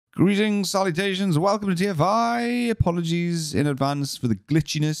Greetings, salutations, welcome to TFI. Apologies in advance for the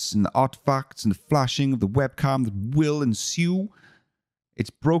glitchiness and the artifacts and the flashing of the webcam that will ensue. It's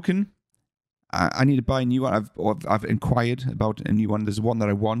broken. I need to buy a new one. I've inquired about a new one. There's one that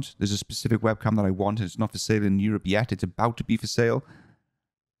I want. There's a specific webcam that I want. It's not for sale in Europe yet. It's about to be for sale.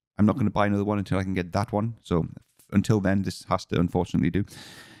 I'm not going to buy another one until I can get that one. So until then, this has to unfortunately do.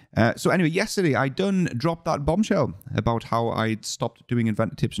 So anyway, yesterday I dropped that bombshell about how I'd stopped doing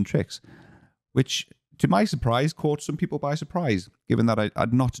Inventor tips and tricks, which to my surprise caught some people by surprise, given that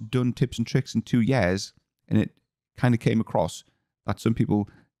I'd not done tips and tricks in 2 years, and it kind of came across that some people,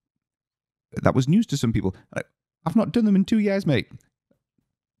 that was news to some people. I've not done them in 2 years, mate.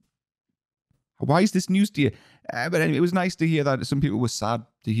 Why is this news to you? But anyway, it was nice to hear that some people were sad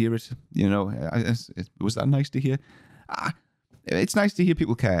to hear it. You know, was that nice to hear? It's nice to hear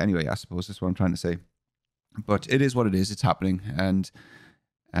people care. Anyway, I suppose that's what I'm trying to say. But it is what it is. It's happening, and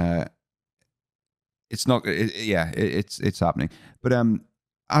it's not. It's happening. But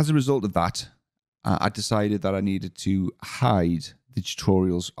as a result of that, I decided that I needed to hide the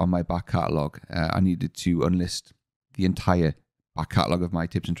tutorials on my back catalog. I needed to unlist the entire back catalog of my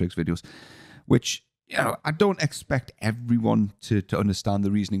tips and tricks videos, which, you know, I don't expect everyone to understand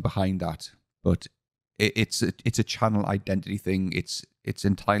the reasoning behind that, but it's a channel identity thing. It's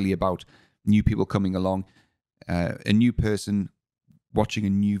entirely about new people coming along, a new person watching a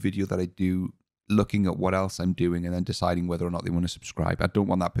new video that I do, looking at what else I'm doing, and then deciding whether or not they want to subscribe. I don't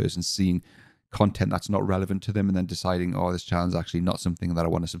want that person seeing content that's not relevant to them and then deciding, oh, this channel's actually not something that I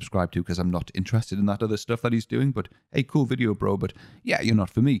want to subscribe to because I'm not interested in that other stuff that he's doing. But hey, cool video, bro. But yeah, you're not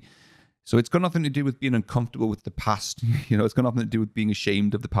for me. So it's got nothing to do with being uncomfortable with the past. You know, it's got nothing to do with being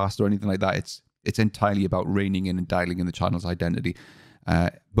ashamed of the past or anything like that. It's entirely about reining in and dialing in the channel's identity.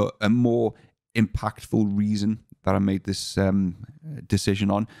 But a more impactful reason that I made this decision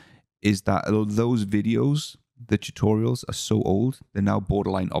on is that those videos, the tutorials, are so old, they're now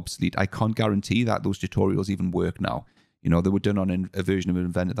borderline obsolete. I can't guarantee that those tutorials even work now. You know, they were done on a version of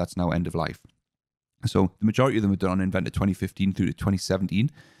Inventor that's now end of life. So the majority of them were done on Inventor 2015 through to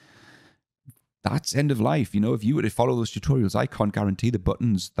 2017. That's end of life. You know, if you were to follow those tutorials, I can't guarantee the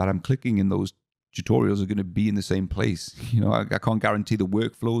buttons that I'm clicking in those tutorials are going to be in the same place. You know, I can't guarantee the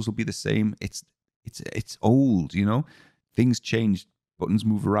workflows will be the same. It's old, you know. Things change, buttons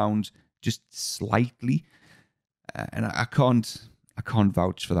move around just slightly, and I can't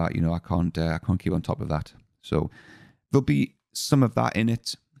vouch for that. You know, I can't keep on top of that. So there'll be some of that in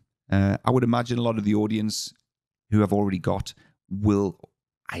it. I would imagine a lot of the audience who have already got will,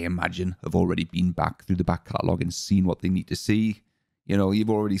 I imagine, have already been back through the back catalog and seen what they need to see. You know, you've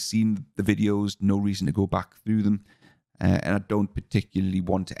already seen the videos, no reason to go back through them. And I don't particularly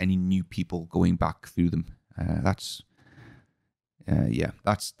want any new people going back through them. That's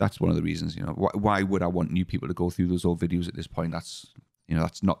one of the reasons. You know, why would I want new people to go through those old videos at this point? That's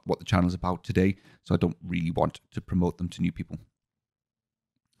not what the channel's about today. So I don't really want to promote them to new people.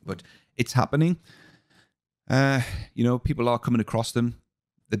 But it's happening. You know, people are coming across them.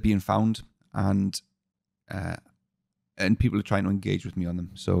 They're being found, and people are trying to engage with me on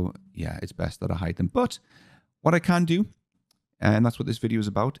them. So yeah, it's best that I hide them. But what I can do, and that's what this video is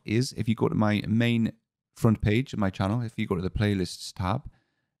about, is if you go to my main front page of my channel, if you go to the playlists tab,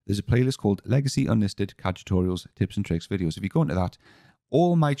 there's a playlist called Legacy Unlisted CAD Tutorials, Tips and Tricks Videos. If you go into that,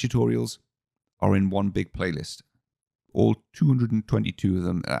 all my tutorials are in one big playlist. All 222 of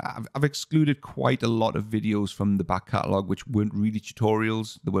them. I've excluded quite a lot of videos from the back catalog which weren't really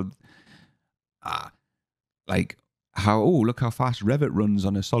tutorials. They were like look how fast Revit runs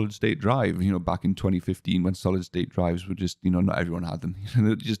on a solid state drive, you know, back in 2015 when solid state drives were just, you know, not everyone had them.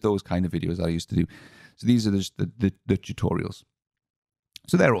 Just those kind of videos I used to do. So these are just the tutorials.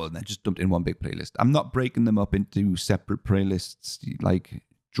 So they're all in there, just dumped in one big playlist. I'm not breaking them up into separate playlists like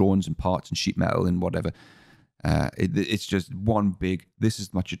drawings and parts and sheet metal and whatever. It's just one big, this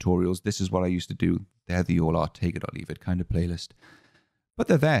is my tutorials, this is what I used to do, there they all are, take it or leave it kind of playlist. But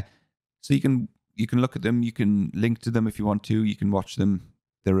they're there. So you can look at them, you can link to them if you want to, you can watch them,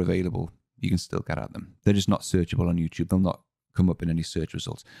 they're available, you can still get at them. They're just not searchable on YouTube, they'll not come up in any search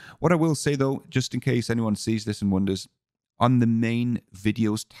results. What I will say though, just in case anyone sees this and wonders, on the main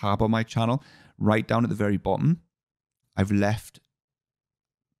videos tab on my channel, right down at the very bottom, I've left,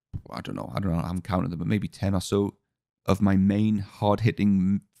 I don't know, I haven't counted them, but maybe 10 or so of my main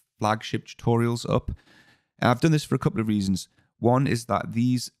hard-hitting flagship tutorials up. And I've done this for a couple of reasons. One is that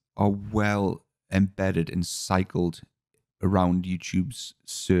these are well embedded and cycled around YouTube's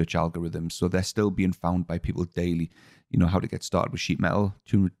search algorithm, so they're still being found by people daily. you know, how to get started with sheet metal,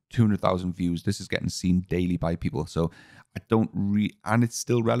 200,000 views. This is getting seen daily by people. So I don't and it's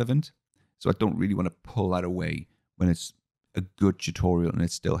still relevant. So I don't really want to pull that away when it's a good tutorial and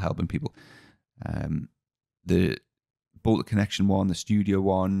it's still helping people. The bolted connection one, the studio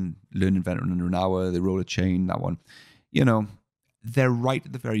one, Learn Inventor in under an hour, the roller chain, that one, you know, they're right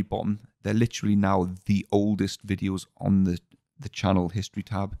at the very bottom. They're literally now the oldest videos on the channel history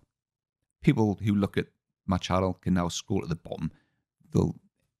tab. People who look at my channel can now scroll to the bottom. They'll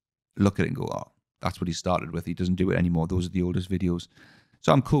look at it and go, oh, that's what he started with. He doesn't do it anymore. Those are the oldest videos.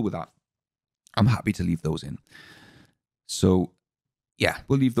 So I'm cool with that. I'm happy to leave those in. So yeah,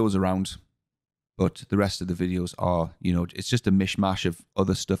 we'll leave those around. But the rest of the videos are, you know, it's just a mishmash of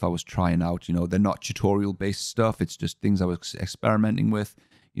other stuff I was trying out. You know, they're not tutorial-based stuff. It's just things I was experimenting with.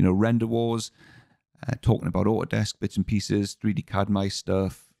 You know, render wars, talking about Autodesk, bits and pieces, 3D CAD my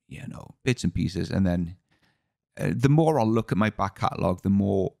stuff, you know, bits and pieces. And then the more I look at my back catalog, the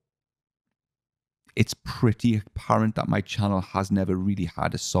more it's pretty apparent that my channel has never really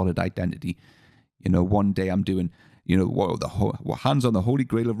had a solid identity. You know, one day I'm doing, you know, what hands on the holy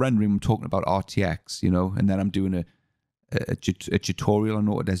grail of rendering, I'm talking about RTX, you know, and then I'm doing a tutorial on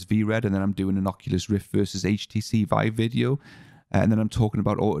Autodesk VRED, and then I'm doing an Oculus Rift versus HTC Vive video, and then I'm talking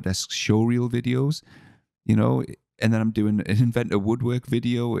about Autodesk showreel videos, you know, and then I'm doing an Inventor woodwork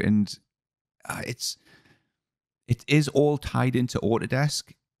video, and it is all tied into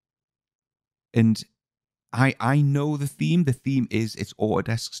Autodesk. And I know the theme. The theme is it's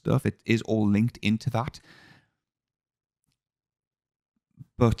Autodesk stuff. It is all linked into that.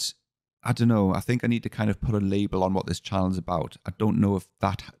 But I don't know. I think I need to kind of put a label on what this channel is about. I don't know if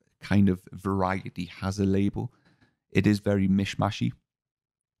that kind of variety has a label. It is very mishmashy.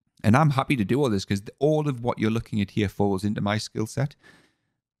 And I'm happy to do all this because all of what you're looking at here falls into my skill set.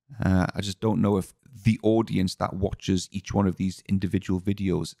 I just don't know if the audience that watches each one of these individual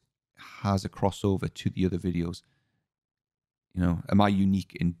videos has a crossover to the other videos. You know, am I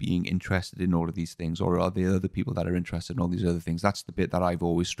unique in being interested in all of these things, or are there other people that are interested in all these other things? That's the bit that I've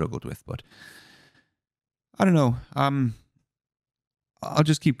always struggled with, but I don't know. I'll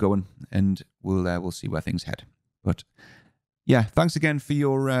just keep going, and we'll see where things head. But yeah, thanks again for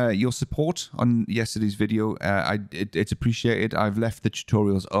your support on yesterday's video. It's appreciated. I've left the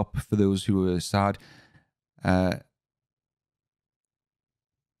tutorials up for those who are sad.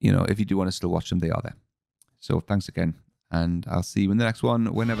 You know, if you do want to still watch them, they are there. So thanks again, and I'll see you in the next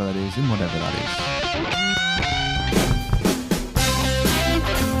one, whenever that is, and whatever that is.